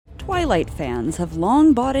Twilight fans have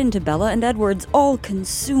long bought into Bella and Edward's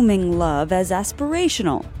all-consuming love as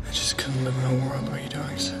aspirational. I just couldn't live in a world where you don't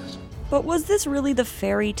exist. But was this really the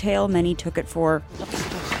fairy tale many took it for?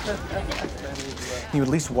 You at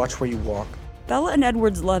least watch where you walk. Bella and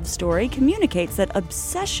Edward's love story communicates that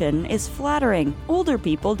obsession is flattering. Older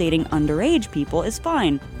people dating underage people is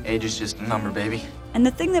fine. Age is just a number, baby. And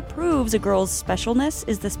the thing that proves a girl's specialness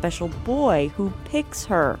is the special boy who picks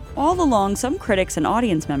her. All along, some critics and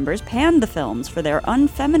audience members panned the films for their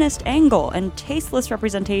unfeminist angle and tasteless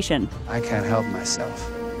representation. I can't help myself.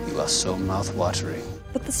 You are so mouth-watering.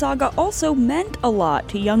 But the saga also meant a lot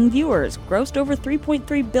to young viewers, grossed over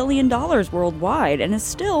 $3.3 billion worldwide, and is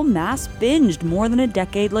still mass binged more than a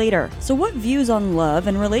decade later. So what views on love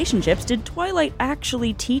and relationships did Twilight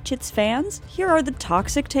actually teach its fans? Here are the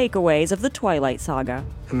toxic takeaways of the Twilight saga.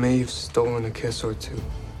 I may have stolen a kiss or two,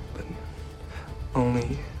 but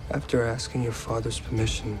only after asking your father's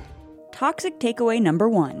permission. Toxic takeaway number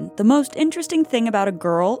 1. The most interesting thing about a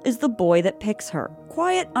girl is the boy that picks her.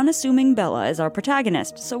 Quiet, unassuming Bella is our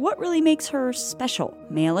protagonist, so what really makes her special?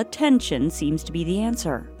 Male attention seems to be the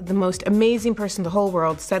answer. The most amazing person in the whole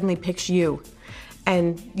world suddenly picks you,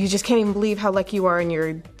 and you just can't even believe how lucky you are,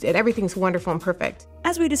 and everything's wonderful and perfect.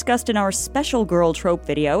 As we discussed in our special girl trope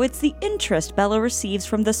video, it's the interest Bella receives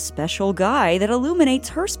from the special guy that illuminates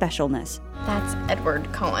her specialness. That's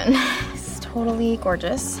Edward Cullen. He's totally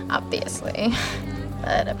gorgeous, obviously.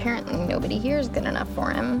 But apparently nobody here is good enough for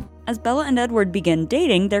him. As Bella and Edward begin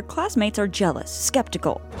dating, their classmates are jealous,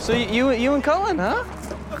 skeptical. So you and Cullen, huh?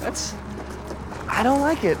 I don't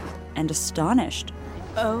like it. And astonished.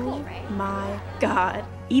 Oh my God.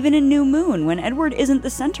 Even in New Moon, when Edward isn't the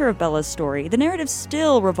center of Bella's story, the narrative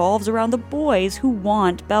still revolves around the boys who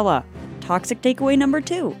want Bella. Toxic takeaway number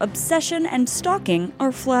 2. Obsession and stalking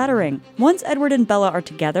are flattering. Once Edward and Bella are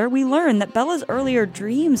together, we learn that Bella's earlier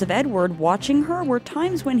dreams of Edward watching her were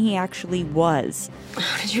times when he actually was.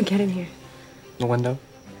 How did you get in here? The window?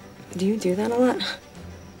 Do you do that a lot?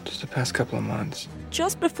 Just the past couple of months.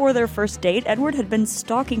 Just before their first date, Edward had been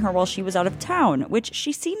stalking her while she was out of town, which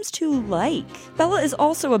she seems to like. Bella is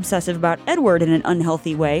also obsessive about Edward in an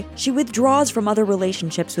unhealthy way. She withdraws from other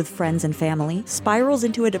relationships with friends and family, spirals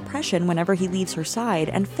into a depression whenever he leaves her side,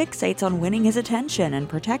 and fixates on winning his attention and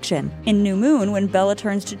protection. In New Moon, when Bella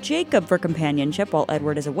turns to Jacob for companionship while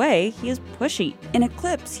Edward is away, he is pushy. In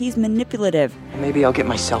Eclipse, he's manipulative. Maybe I'll get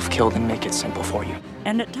myself killed and make it simple for you.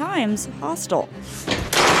 And at times, hostile.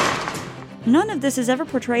 None of this is ever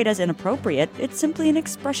portrayed as inappropriate, it's simply an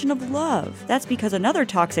expression of love. That's because another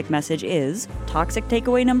toxic message is, toxic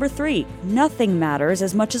takeaway number 3, nothing matters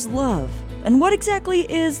as much as love. And what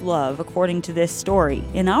exactly is love, according to this story?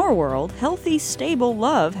 In our world, healthy, stable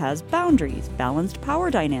love has boundaries, balanced power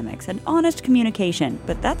dynamics, and honest communication.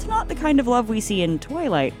 But that's not the kind of love we see in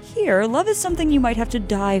Twilight. Here, love is something you might have to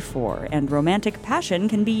die for, and romantic passion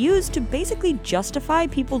can be used to basically justify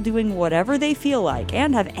people doing whatever they feel like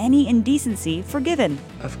and have any indecency forgiven.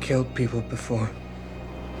 I've killed people before.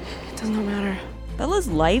 It does not matter. Bella's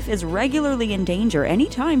life is regularly in danger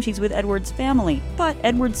anytime she's with Edward's family, but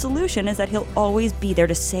Edward's solution is that he'll always be there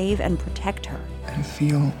to save and protect her. I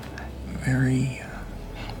feel very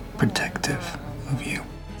protective of you.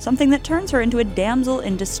 Something that turns her into a damsel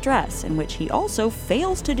in distress, in which he also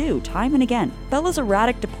fails to do time and again. Bella's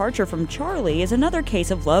erratic departure from Charlie is another case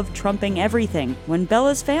of love trumping everything. When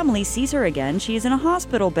Bella's family sees her again, she is in a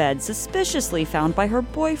hospital bed, suspiciously found by her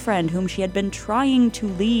boyfriend, whom she had been trying to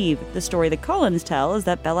leave. The story the Cullens tell is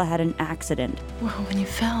that Bella had an accident. Well, when you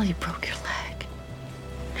fell, you broke your leg.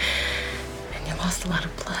 And you lost a lot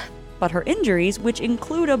of blood. But her injuries, which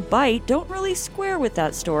include a bite, don't really square with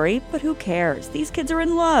that story, but who cares? These kids are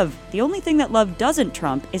in love. The only thing that love doesn't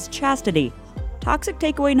trump is chastity. Toxic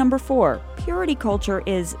takeaway number 4, purity culture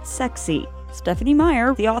is sexy. Stephanie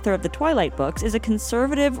Meyer, the author of the Twilight books, is a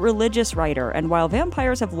conservative religious writer, and while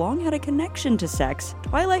vampires have long had a connection to sex,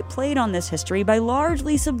 Twilight played on this history by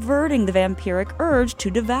largely subverting the vampiric urge to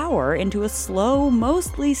devour into a slow,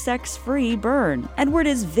 mostly sex-free burn. Edward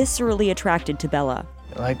is viscerally attracted to Bella,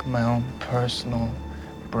 Like my own personal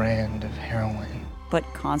brand of heroin. but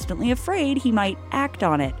constantly afraid he might act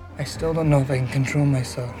on it. I still don't know if I can control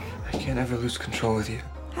myself. I can't ever lose control with you.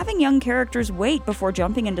 Having young characters wait before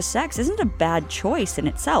jumping into sex isn't a bad choice in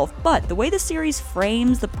itself, but the way the series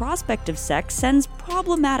frames the prospect of sex sends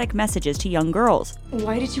problematic messages to young girls.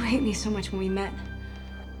 Why did you hate me so much when we met?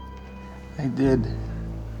 I did.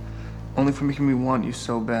 Only for making me want you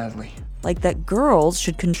so badly. Like that girls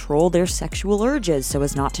should control their sexual urges so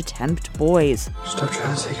as not to tempt boys. Stop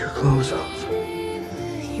trying to take your clothes off.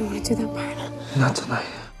 You want to do that part? Not tonight.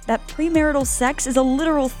 That premarital sex is a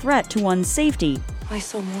literal threat to one's safety. I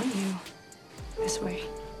still want you. This way.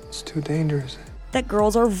 It's too dangerous. That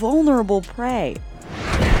girls are vulnerable prey.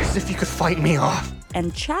 As if you could fight me off.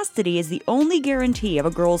 And chastity is the only guarantee of a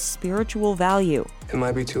girl's spiritual value. It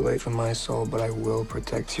might be too late for my soul, but I will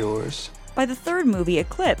protect yours. By the third movie,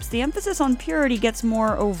 Eclipse, the emphasis on purity gets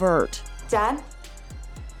more overt. Dad,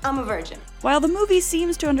 I'm a virgin. While the movie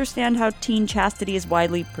seems to understand how teen chastity is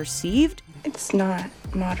widely perceived, It's not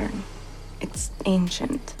modern. It's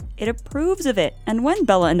ancient. it approves of it. And when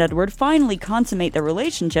Bella and Edward finally consummate their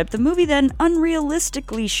relationship, the movie then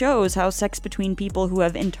unrealistically shows how sex between people who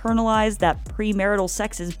have internalized that premarital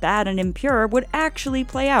sex is bad and impure would actually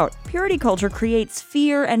play out. Purity culture creates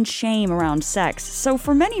fear and shame around sex, so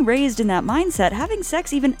for many raised in that mindset, having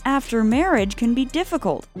sex even after marriage can be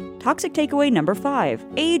difficult. Toxic takeaway number 5.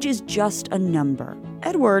 Age is just a number.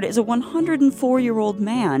 Edward is a 104-year-old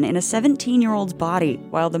man in a 17-year-old's body.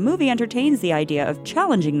 While the movie entertains the idea of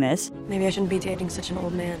challenging this, Maybe I shouldn't be dating such an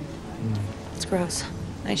old man. It's gross.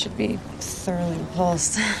 I should be thoroughly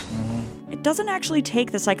repulsed. it doesn't actually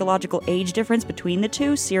take the psychological age difference between the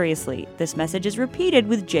two seriously. This message is repeated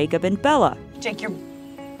with Jacob and Bella. Jake, you're,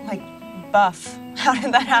 like, buff. How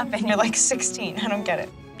did that happen? You're like 16. I don't get it.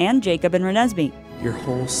 And Jacob and Renesmee. Your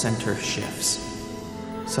whole center shifts.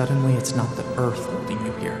 Suddenly, it's not the earth holding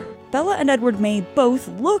you here. Bella and Edward may both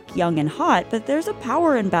look young and hot, but there's a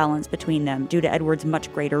power imbalance between them due to Edward's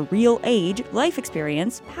much greater real age, life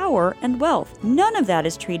experience, power, and wealth. None of that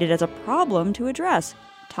is treated as a problem to address.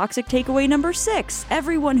 Toxic takeaway number 6.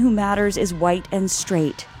 Everyone who matters is white and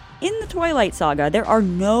straight. In the Twilight Saga, there are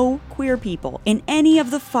no queer people in any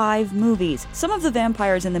of the 5 movies. Some of the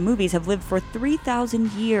vampires in the movies have lived for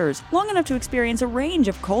 3,000 years, long enough to experience a range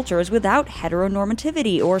of cultures without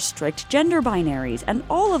heteronormativity or strict gender binaries, and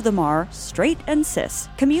all of them are straight and cis.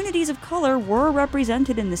 Communities of color were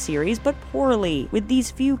represented in the series, but poorly, with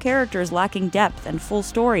these few characters lacking depth and full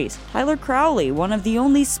stories. Tyler Crowley, one of the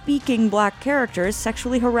only speaking black characters,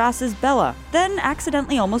 sexually harasses Bella, then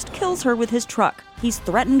accidentally almost kills her with his truck. He's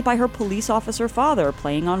threatened by her police officer father,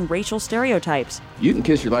 playing on racial stereotypes. You can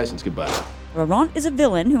kiss your license goodbye. Laurent is a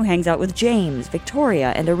villain who hangs out with James,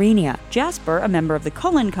 Victoria, and Irenia. Jasper, a member of the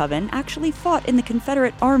Cullen Coven, actually fought in the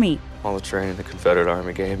Confederate Army. All the training the Confederate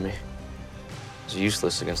Army gave me was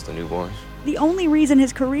useless against the newborns. The only reason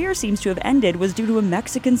his career seems to have ended was due to a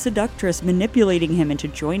Mexican seductress manipulating him into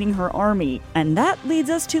joining her army. And that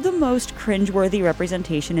leads us to the most cringeworthy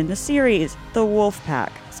representation in the series, the Wolf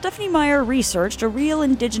Pack. Stephanie Meyer researched a real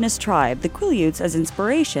indigenous tribe, the Quileutes, as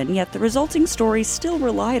inspiration, yet the resulting story still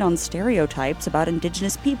relied on stereotypes about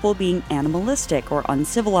indigenous people being animalistic or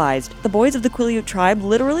uncivilized. The boys of the Quileute tribe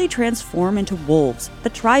literally transform into wolves. The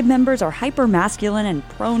tribe members are hyper-masculine and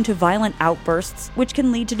prone to violent outbursts, which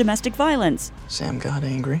can lead to domestic violence. Sam got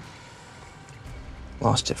angry.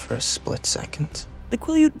 Lost it for a split second. The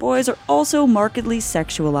Quileute boys are also markedly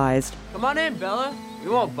sexualized. Come on in, Bella. We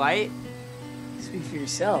won't bite. Speak for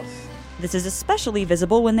yourself. This is especially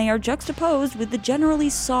visible when they are juxtaposed with the generally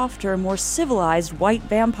softer, more civilized white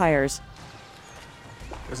vampires.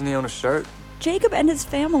 Doesn't he own a shirt? Jacob and his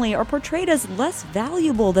family are portrayed as less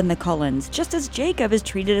valuable than the Cullens, just as Jacob is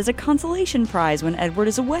treated as a consolation prize when Edward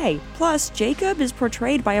is away. Plus, Jacob is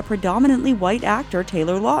portrayed by a predominantly white actor,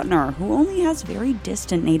 Taylor Lautner, who only has very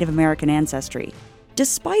distant Native American ancestry.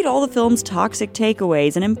 Despite all the film's toxic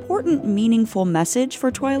takeaways, an important, meaningful message for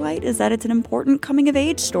Twilight is that it's an important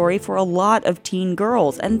coming-of-age story for a lot of teen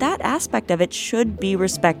girls, and that aspect of it should be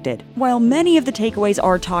respected. While many of the takeaways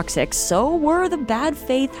are toxic, so were the bad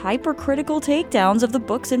faith, hypercritical takedowns of the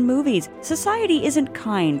books and movies. Society isn't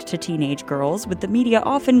kind to teenage girls, with the media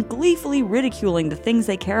often gleefully ridiculing the things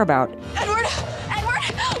they care about. Edward!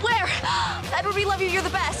 Edward! Where? Edward, we love you. You're the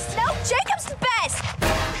best. No, Jacob's the best!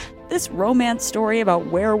 This romance story about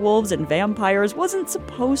werewolves and vampires wasn't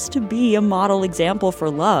supposed to be a model example for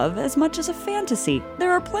love as much as a fantasy.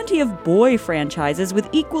 There are plenty of boy franchises with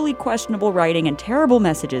equally questionable writing and terrible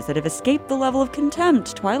messages that have escaped the level of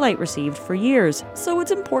contempt Twilight received for years. So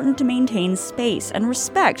it's important to maintain space and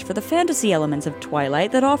respect for the fantasy elements of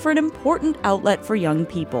Twilight that offer an important outlet for young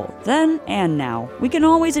people. Then and now. We can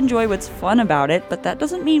always enjoy what's fun about it, but that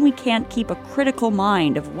doesn't mean we can't keep a critical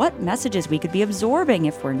mind of what messages we could be absorbing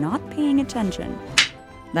if we're not paying attention.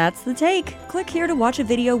 That's the take. Click here to watch a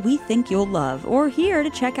video we think you'll love, or here to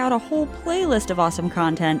check out a whole playlist of awesome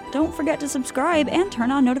content. Don't forget to subscribe and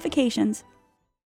turn on notifications.